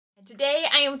Today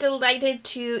I am delighted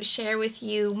to share with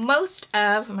you most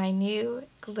of my new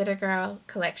Glitter Girl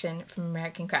collection from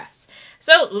American Crafts.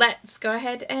 So let's go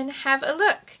ahead and have a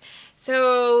look.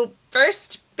 So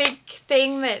first big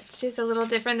thing that is a little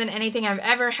different than anything I've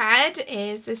ever had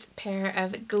is this pair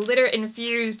of glitter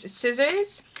infused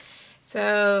scissors.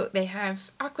 So they have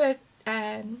aqua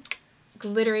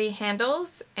glittery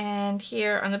handles, and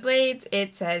here on the blades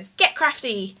it says "Get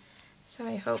Crafty!" So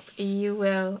I hope you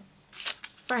will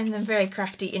find them very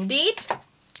crafty indeed.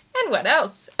 And what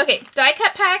else? Okay, die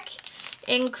cut pack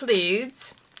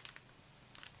includes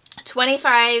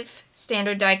 25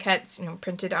 standard die cuts,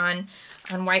 printed on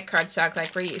white cardstock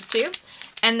like we're used to.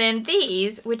 And then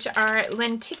these, which are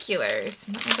lenticulars.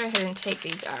 Let me go ahead and take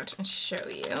these out and show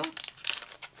you.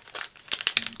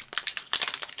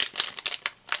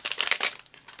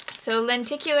 So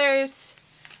lenticulars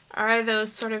are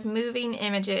those sort of moving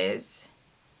images.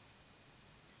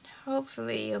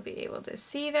 Hopefully you'll be able to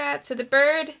see that. So the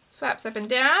bird flaps up and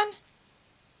down.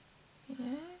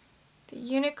 Yeah. The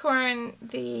unicorn,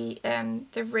 the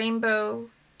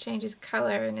rainbow changes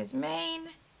color in his mane.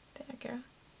 There we go.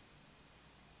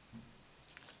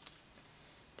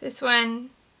 This one,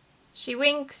 she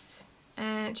winks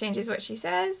and it changes what she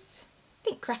says.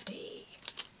 Think crafty.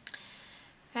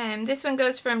 This one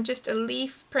goes from just a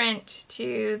leaf print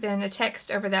to then a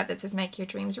text over that says "Make your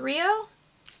dreams real."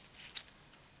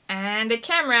 And a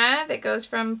camera that goes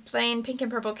from plain pink and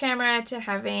purple camera to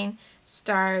having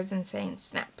stars and saying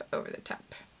 "Snap" over the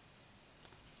top.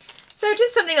 So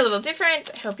just something a little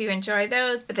different. I hope you enjoy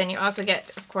those. But then you also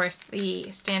get, of course,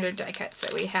 the standard die cuts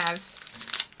that we have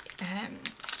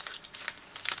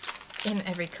in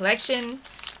every collection.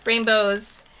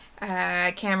 Rainbows,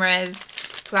 cameras,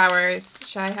 flowers.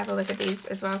 Shall I have a look at these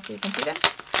as well so you can see them?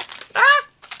 Ah!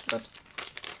 Whoops.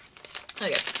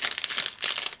 Okay.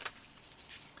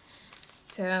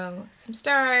 So, some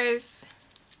stars,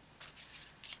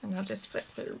 and I'll just flip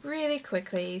through really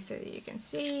quickly so that you can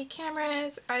see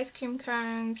cameras, ice cream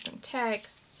cones, some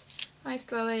text,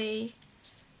 ice lily,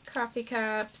 coffee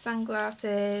cup,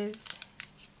 sunglasses,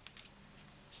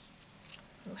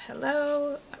 oh,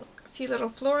 hello, a few little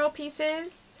floral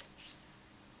pieces,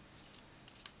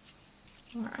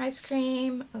 more ice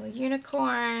cream, a little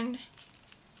unicorn,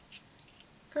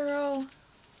 girl,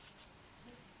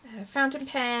 a fountain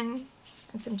pen,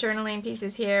 and some journaling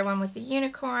pieces here, one with the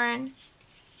unicorn,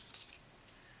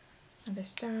 another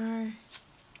star,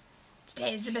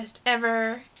 today is the best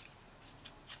ever,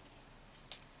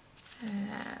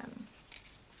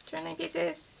 journaling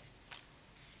pieces,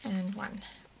 and one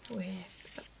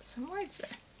with some words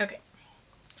there. Okay,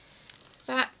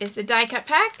 so that is the die cut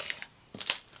pack.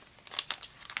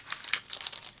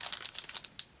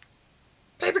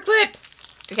 Paper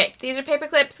clips! Okay, these are paper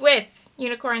clips with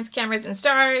unicorns, cameras, and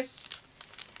stars.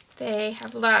 They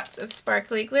have lots of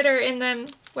sparkly glitter in them.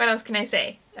 What else can I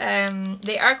say?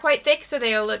 They are quite thick, so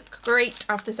they'll look great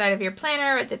off the side of your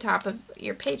planner or at the top of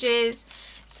your pages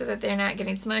so that they're not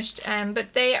getting smushed.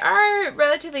 But they are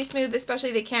relatively smooth,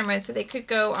 especially the cameras, so they could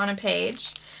go on a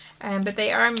page. But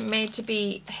they are made to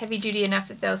be heavy duty enough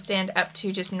that they'll stand up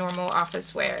to just normal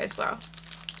office wear as well.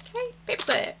 Okay, paper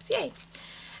clips, yay!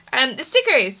 The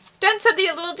stickers, done something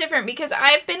a little different because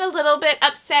I've been a little bit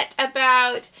upset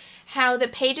about how the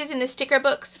pages in the sticker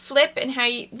books flip and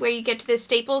where you get to the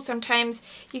staples, sometimes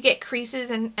you get creases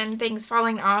and things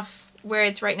falling off where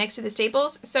it's right next to the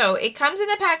staples. So it comes in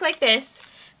the pack like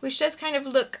this, which does kind of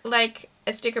look like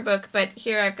a sticker book, but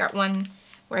here I've got one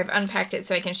where I've unpacked it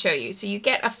so I can show you. So you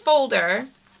get a folder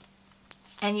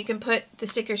and you can put the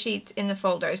sticker sheets in the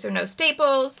folder. So no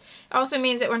staples. It also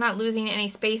means that we're not losing any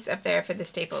space up there for the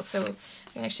staples. So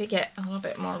we actually get a little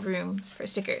bit more room for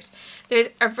stickers. There's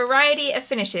a variety of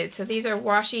finishes. So these are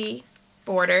washi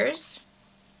borders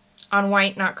on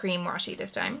white, not cream washi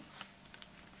this time.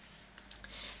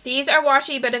 These are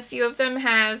washi, but a few of them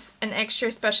have an extra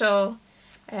special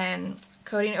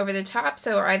coating over the top.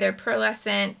 So either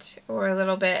pearlescent or a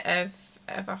little bit of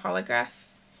a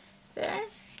holograph there.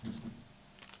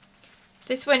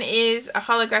 This one is a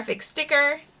holographic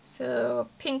sticker, so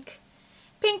pink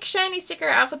shiny sticker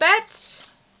alphabet.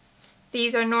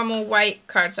 These are normal white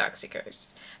cardstock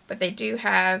stickers, but they do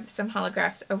have some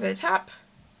holographs over the top,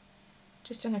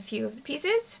 just on a few of the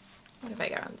pieces. What have I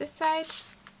got on this side?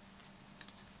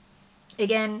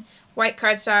 Again, white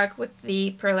cardstock with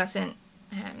the pearlescent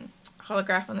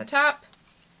holograph on the top.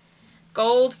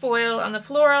 Gold foil on the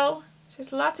floral. So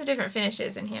there's lots of different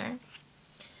finishes in here.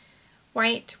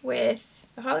 White with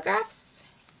the holographs,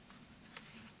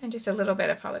 and just a little bit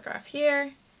of holograph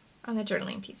here on the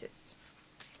journaling pieces.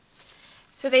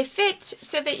 So they fit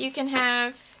so that you can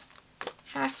have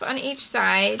half on each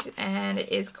side, and it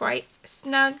is quite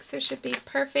snug, so it should be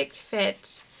perfect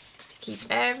fit to keep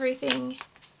everything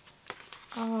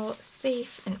all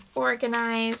safe and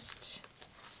organized.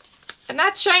 And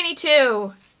that's shiny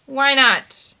too. Why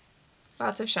not?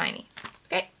 Lots of shiny.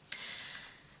 Okay.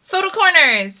 Photo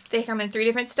corners. They come in 3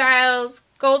 different styles.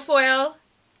 Gold foil,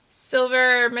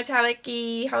 silver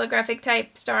metallic-y holographic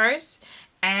type stars,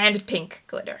 and pink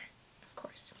glitter, of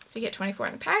course. So you get 24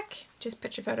 in the pack. Just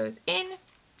put your photos in.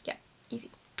 Yeah, easy.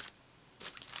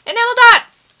 Enamel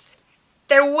dots.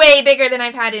 They're way bigger than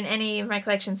I've had in any of my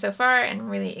collections so far, and I'm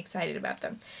really excited about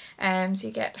them. So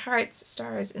you get hearts,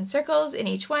 stars, and circles in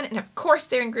each one, and of course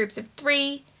they're in groups of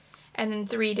 3, and then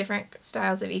 3 different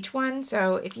styles of each one.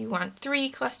 So if you want 3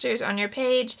 clusters on your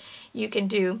page, you can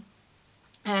do,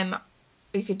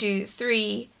 you could do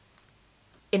 3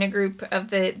 in a group of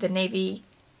the navy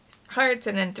hearts,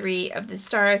 and then 3 of the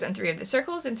stars and 3 of the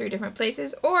circles in 3 different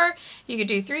places, or you could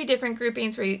do 3 different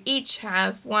groupings where you each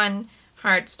have 1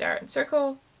 heart, star, and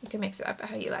circle. You can mix it up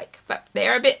how you like, but they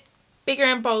are a bit bigger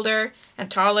and bolder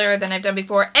and taller than I've done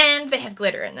before, and they have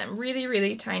glitter in them. Really,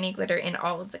 really tiny glitter in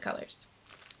all of the colors.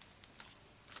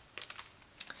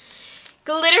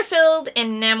 Glitter-filled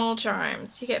enamel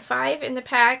charms. You get 5 in the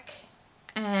pack,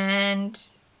 and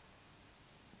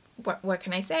what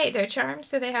can I say? They're charms,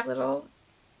 so they have little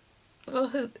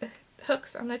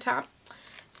hooks on the top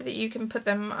so that you can put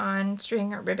them on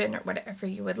string or ribbon or whatever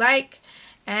you would like.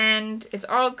 And it's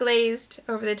all glazed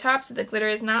over the top, so the glitter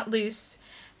is not loose,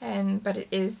 but it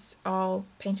is all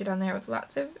painted on there with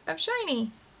lots of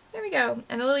shiny. There we go.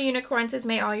 And the little unicorn says,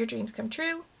 "May all your dreams come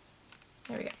true."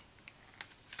 There we go.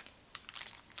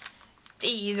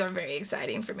 These are very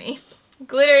exciting for me.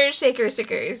 Glitter shaker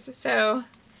stickers. So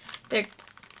they're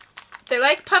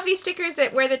like puffy stickers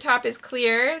that where the top is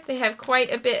clear. They have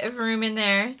quite a bit of room in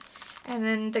there. And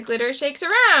then the glitter shakes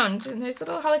around. And there's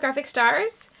little holographic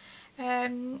stars.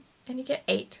 And you get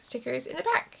 8 stickers in the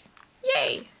pack.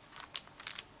 Yay!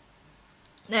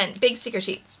 Then big sticker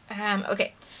sheets.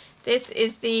 Okay, this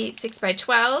is the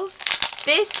 6x12.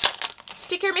 This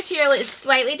sticker material is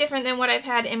slightly different than what I've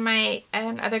had in my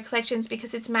other collections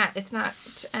because it's matte. It's not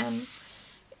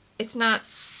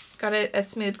got a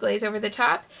smooth glaze over the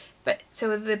top, but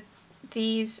so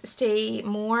these stay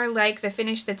more like the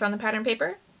finish that's on the pattern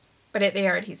paper, but they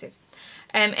are adhesive.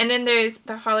 And then there's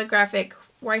the holographic,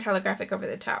 white holographic over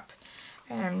the top.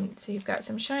 So you've got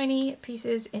some shiny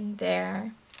pieces in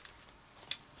there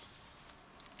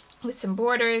with some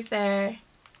borders there,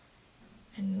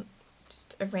 and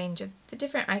just a range of the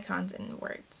different icons and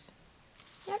words.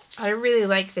 Yep, I really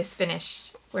like this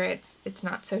finish where it's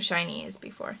not so shiny as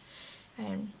before.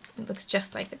 It looks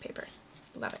just like the paper.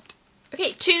 Love it.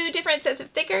 Okay, 2 different sets of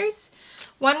stickers.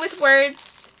 One with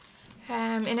words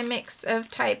in a mix of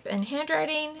type and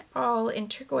handwriting, all in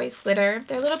turquoise glitter.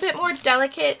 They're a little bit more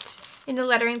delicate in the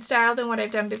lettering style than what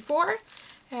I've done before.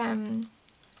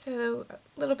 So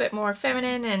a little bit more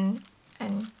feminine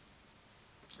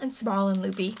and small and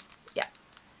loopy. Yeah.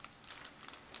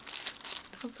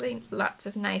 Hopefully lots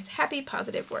of nice, happy,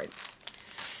 positive words.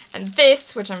 And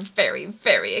this, which I'm very,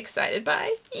 very excited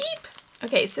by. Eep!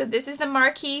 Okay, so this is the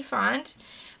marquee font,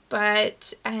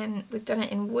 but we've done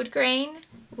it in wood grain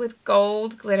with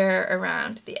gold glitter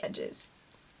around the edges.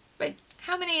 But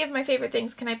how many of my favorite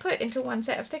things can I put into one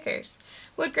set of stickers?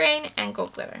 Wood grain and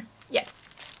gold glitter. Yeah.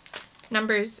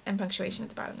 Numbers and punctuation at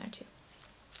the bottom there too.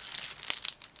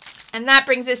 And that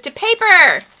brings us to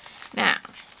paper! Now,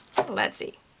 let's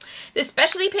see. This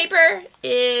specialty paper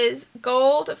is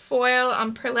gold foil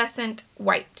on pearlescent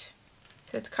white.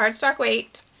 So it's cardstock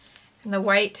weight, and the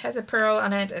white has a pearl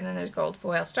on it, and then there's gold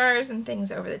foil stars and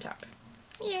things over the top.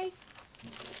 Yay!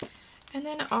 And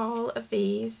then all of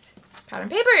these pattern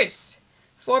papers.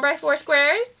 4x4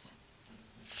 squares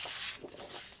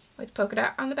with polka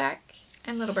dot on the back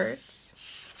and little birds.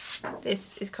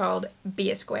 This is called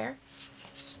Be a Square.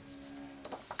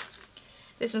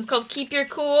 This one's called Keep Your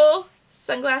Cool.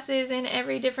 Sunglasses in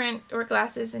every different, or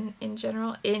glasses in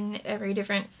general, in every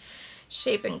different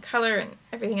shape and color and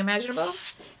everything imaginable.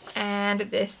 And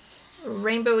this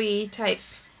rainbowy type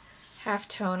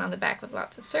halftone on the back with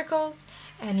lots of circles.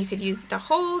 And you could use the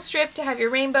whole strip to have your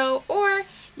rainbow, or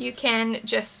you can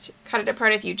just cut it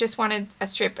apart if you just wanted a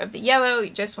strip of the yellow, you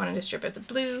just wanted a strip of the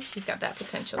blue. You've got that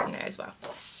potential in there as well.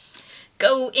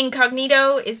 Go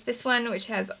Incognito is this one, which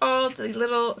has all the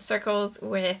little circles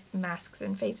with masks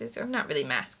and faces, or not really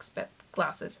masks, but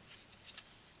glosses.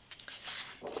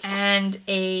 And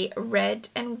a red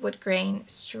and wood grain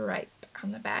stripe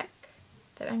on the back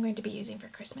that I'm going to be using for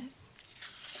Christmas.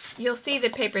 You'll see the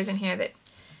papers in here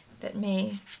that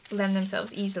may lend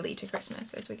themselves easily to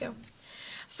Christmas as we go.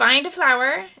 Find a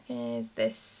Flower is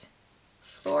this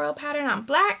floral pattern on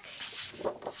black,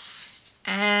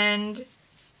 and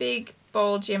big,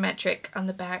 bold geometric on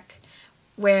the back,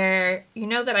 where you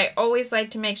know that I always like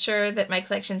to make sure that my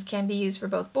collections can be used for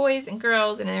both boys and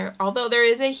girls, and although there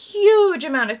is a huge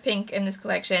amount of pink in this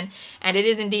collection, and it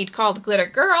is indeed called Glitter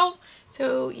Girl,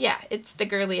 so yeah, it's the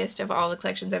girliest of all the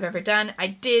collections I've ever done, I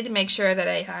did make sure that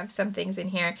I have some things in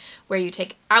here where you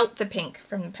take out the pink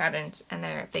from the patterns, and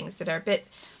there are things that are a bit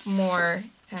more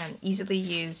easily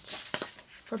used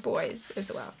for boys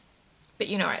as well. But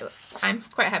you know, I'm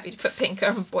quite happy to put pink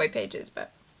on boy pages,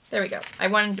 but there we go. I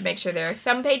wanted to make sure there are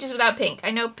some pages without pink.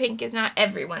 I know pink is not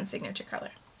everyone's signature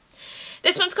color.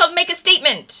 This one's called Make a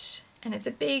Statement, and it's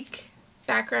a big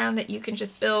background that you can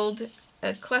just build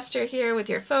a cluster here with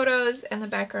your photos, and the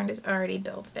background is already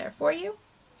built there for you.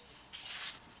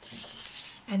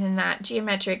 And then that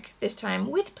geometric, this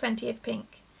time with plenty of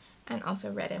pink, and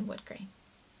also red and wood grain.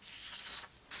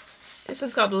 This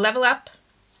one's called Level Up,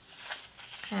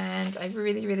 and I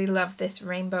really, really love this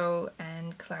rainbow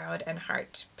and cloud and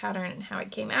heart pattern and how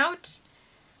it came out.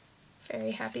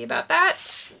 Very happy about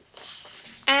that.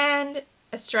 And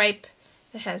a stripe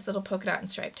that has little polka dot and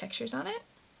stripe textures on it.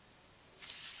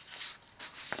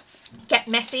 Get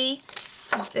Messy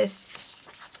is this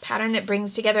pattern that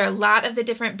brings together a lot of the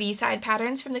different B-side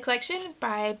patterns from the collection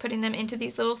by putting them into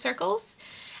these little circles.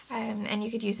 And you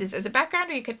could use this as a background,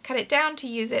 or you could cut it down to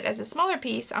use it as a smaller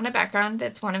piece on a background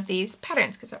that's one of these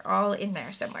patterns, because they're all in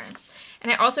there somewhere.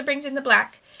 And it also brings in the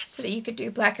black so that you could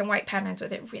do black and white patterns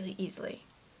with it really easily.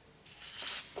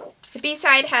 The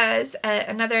B-side has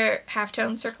another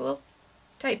halftone circle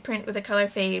type print with a color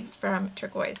fade from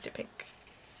turquoise to pink.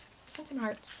 And some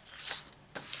hearts.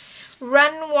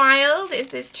 Run Wild is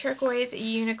this turquoise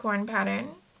unicorn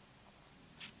pattern.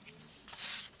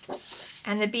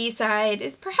 And the B-side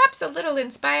is perhaps a little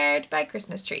inspired by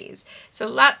Christmas trees. So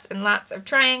lots and lots of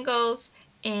triangles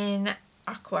in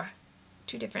aqua.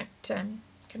 Two different kind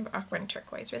of aqua and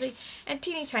turquoise, really. And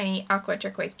teeny tiny aqua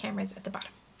turquoise cameras at the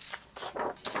bottom.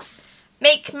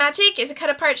 Make Magic is a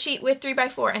cut-apart sheet with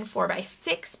 3x4 and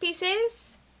 4x6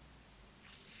 pieces.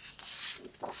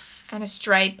 And a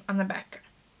stripe on the back.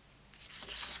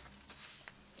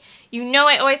 You know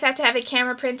I always have to have a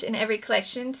camera print in every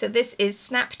collection, so this is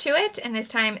Snap to It, and this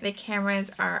time the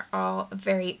cameras are all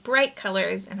very bright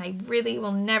colors, and I really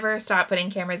will never stop putting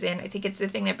cameras in. I think it's the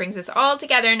thing that brings us all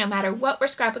together no matter what we're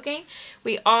scrapbooking.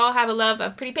 We all have a love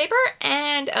of pretty paper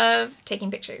and of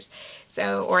taking pictures,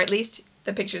 so, or at least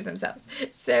the pictures themselves.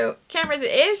 So cameras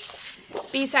it is.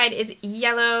 B-side is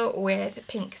yellow with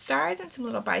pink stars and some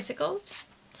little bicycles.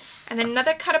 And then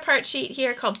another cut-apart sheet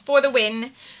here called For the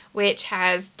Win, which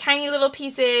has tiny little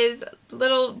pieces,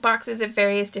 little boxes of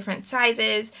various different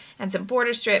sizes, and some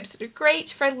border strips that are great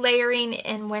for layering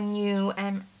and when you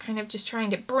kind of just trying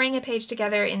to bring a page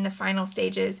together in the final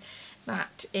stages.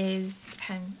 That is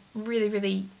really,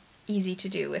 really easy to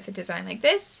do with a design like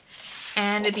this.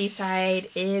 And the B-side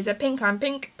is a pink on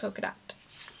pink polka dot.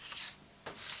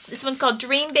 This one's called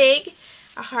Dream Big,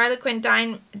 a Harlequin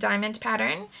diamond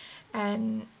pattern.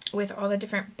 With all the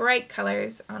different bright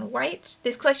colors on white.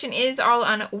 This collection is all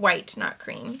on white, not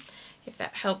cream, if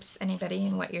that helps anybody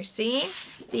in what you're seeing.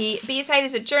 The B-side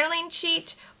is a journaling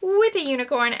sheet with a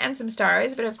unicorn and some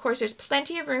stars, but of course there's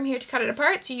plenty of room here to cut it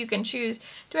apart, so you can choose,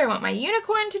 do I want my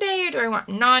unicorn today or do I want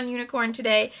non-unicorn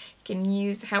today? You can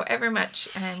use however much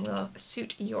and will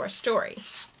suit your story.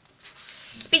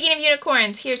 Speaking of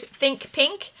unicorns, here's Think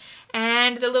Pink.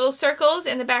 And the little circles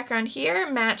in the background here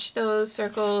match those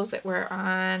circles that were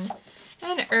on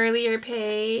an earlier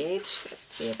page. Let's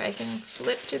see if I can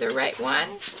flip to the right one.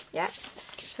 Yeah.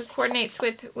 So it coordinates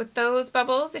with those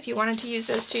bubbles if you wanted to use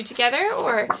those two together,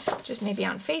 or just maybe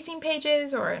on facing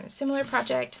pages or in a similar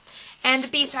project. And the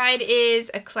B-side is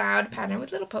a cloud pattern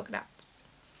with little polka dots.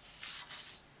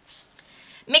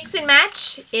 Mix and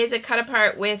Match is a cut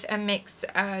apart with a mix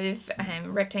of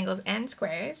rectangles and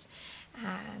squares.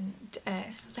 And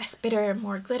less bitter,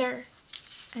 more glitter,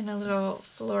 and a little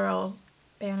floral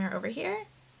banner over here.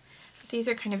 These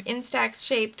are kind of instax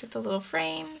shaped with the little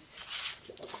frames.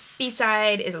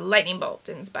 B-side is lightning bolt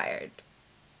inspired.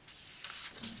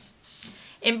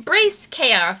 Embrace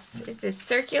Chaos is this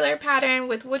circular pattern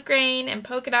with wood grain and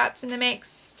polka dots in the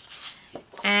mix,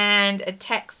 and a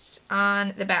text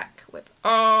on the back with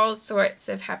all sorts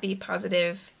of happy,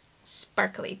 positive,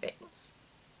 sparkly things.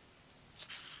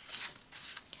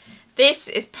 This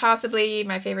is possibly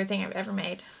my favorite thing I've ever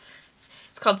made.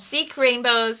 It's called Seek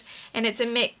Rainbows, and it's a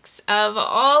mix of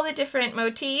all the different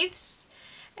motifs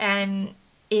and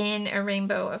in a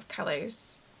rainbow of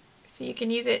colors. So you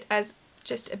can use it as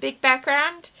just a big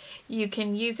background. You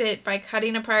can use it by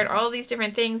cutting apart all these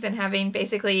different things and having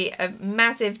basically a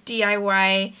massive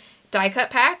DIY die cut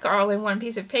pack all in one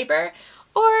piece of paper.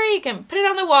 Or you can put it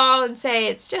on the wall and say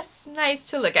it's just nice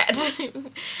to look at.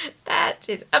 That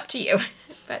is up to you,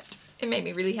 but it made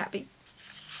me really happy.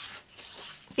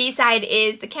 B-side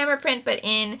is the camera print, but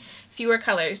in fewer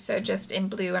colors, so just in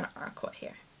blue and aqua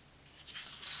here.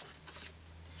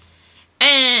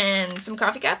 And some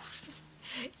coffee cups.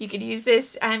 You could use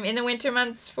this in the winter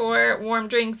months for warm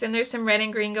drinks, and there's some red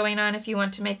and green going on if you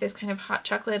want to make this kind of hot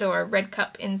chocolate or red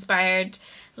cup inspired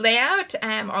layout,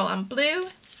 all on blue.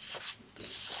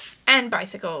 And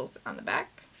bicycles on the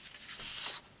back.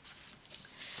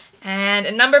 And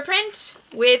a number print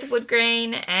with wood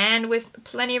grain and with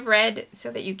plenty of red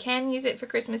so that you can use it for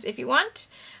Christmas if you want,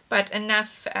 but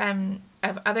enough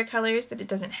of other colors that it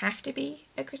doesn't have to be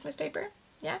a Christmas paper.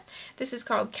 Yeah, this is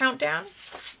called Countdown.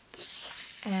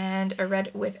 And a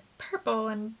red with purple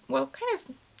and, well, kind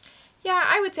of, yeah,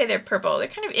 I would say they're purple. They're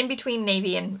kind of in between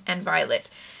navy and violet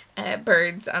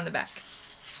birds on the back.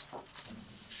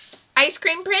 Ice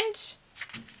cream print.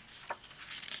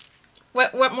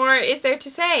 What more is there to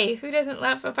say? Who doesn't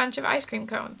love a bunch of ice cream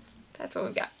cones? That's what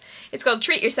we've got. It's called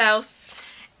Treat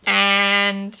Yourself,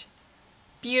 and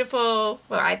beautiful,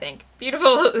 well, I think,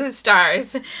 beautiful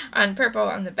stars on purple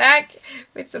on the back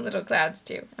with some little clouds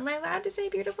too. Am I allowed to say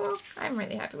beautiful? I'm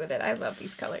really happy with it. I love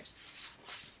these colors.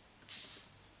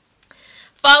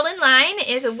 Fall in Line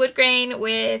is a wood grain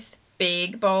with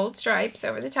big bold stripes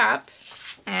over the top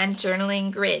and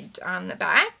journaling grid on the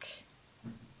back.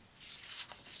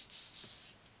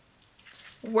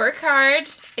 Work Hard,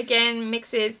 again,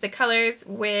 mixes the colors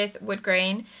with wood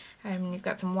grain. You've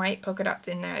got some white polka dots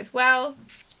in there as well.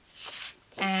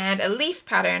 And a leaf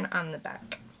pattern on the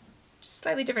back. Just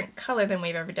slightly different color than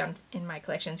we've ever done in my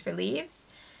collections for leaves.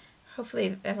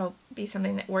 Hopefully that'll be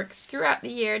something that works throughout the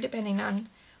year depending on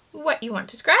what you want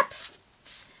to scrap.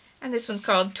 And this one's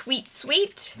called Tweet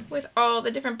Sweet, with all the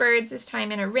different birds, this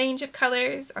time in a range of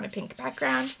colors on a pink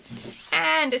background,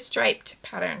 and a striped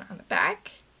pattern on the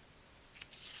back.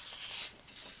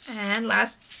 And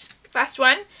last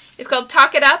one is called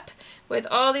Talk It Up, with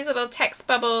all these little text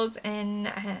bubbles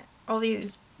and all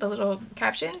the little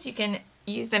captions. You can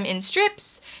use them in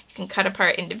strips, you can cut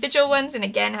apart individual ones, and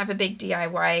again have a big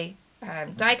DIY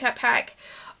die cut pack,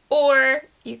 or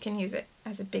you can use it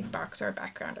as a big box or a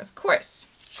background, of course.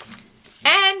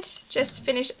 And just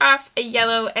finish off a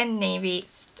yellow and navy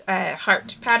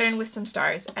heart pattern with some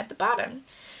stars at the bottom.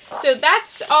 So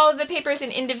that's all the papers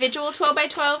in individual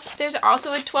 12x12s. There's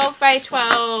also a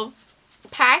 12x12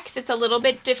 pack that's a little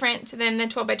bit different than the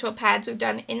 12x12 pads we've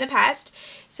done in the past.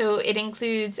 So it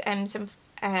includes some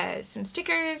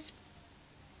stickers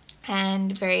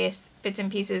and various bits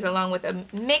and pieces along with a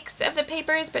mix of the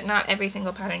papers, but not every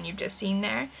single pattern you've just seen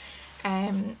there.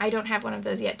 I don't have one of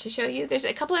those yet to show you. There's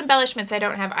a couple embellishments I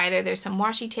don't have either. There's some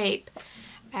washi tape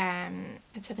and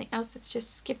something else that's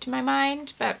just skipped my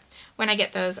mind, but when I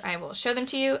get those I will show them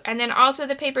to you. And then also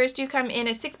the papers do come in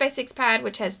a 6x6 pad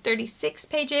which has 36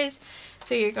 pages,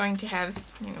 so you're going to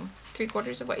have, you know,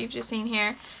 3/4 of what you've just seen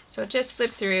here. So just flip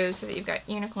through so that you've got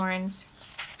unicorns,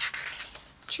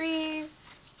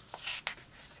 trees,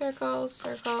 circles,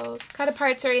 circles. Cut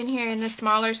aparts are in here in the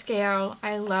smaller scale.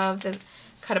 I love the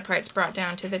cut aparts brought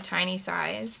down to the tiny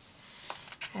size.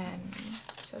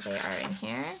 So they are in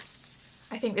here.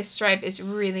 I think this stripe is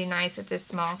really nice at this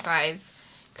small size.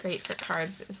 Great for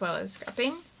cards as well as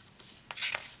scrapping.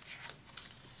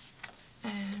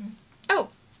 Oh,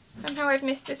 somehow I've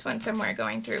missed this one somewhere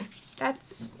going through.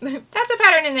 That's a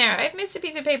pattern in there. I've missed a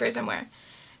piece of paper somewhere.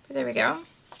 But there we go.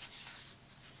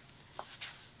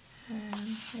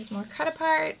 There's more cut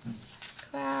aparts,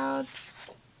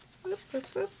 clouds, whoop, whoop,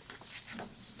 whoop.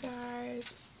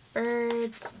 Stars,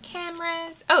 birds,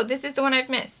 cameras. Oh, this is the one I've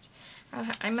missed.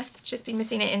 I must just be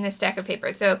missing it in this stack of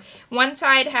paper. So one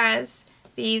side has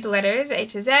these letters, A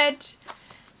to Z.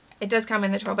 It does come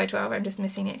in the 12x12. I'm just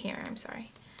missing it here. I'm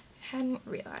sorry. I hadn't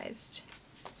realized.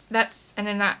 And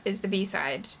then that is the B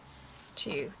side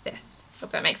to this. Hope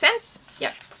that makes sense.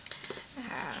 Yep.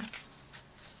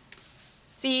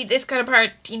 See, this cut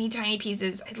apart, teeny tiny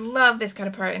pieces. I love this cut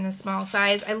apart in the small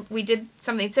size. We did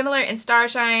something similar in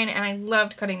Starshine, and I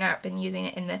loved cutting it up and using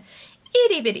it in the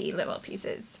itty bitty little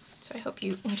pieces. So I hope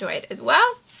you enjoy it as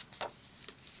well.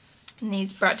 And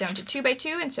these brought down to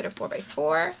 2x2 instead of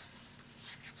 4x4.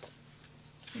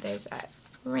 There's that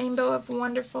rainbow of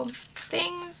wonderful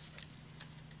things.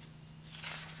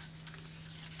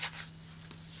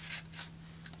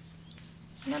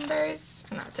 numbers,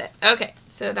 and that's it. Okay,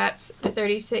 so that's the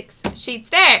 36 sheets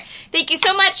there. Thank you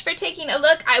so much for taking a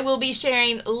look. I will be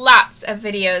sharing lots of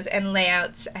videos and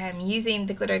layouts using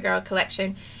the Glitter Girl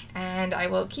collection, and I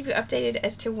will keep you updated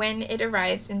as to when it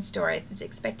arrives in stores. It's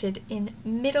expected in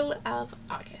middle of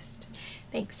August.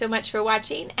 Thanks so much for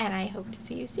watching, and I hope to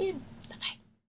see you soon.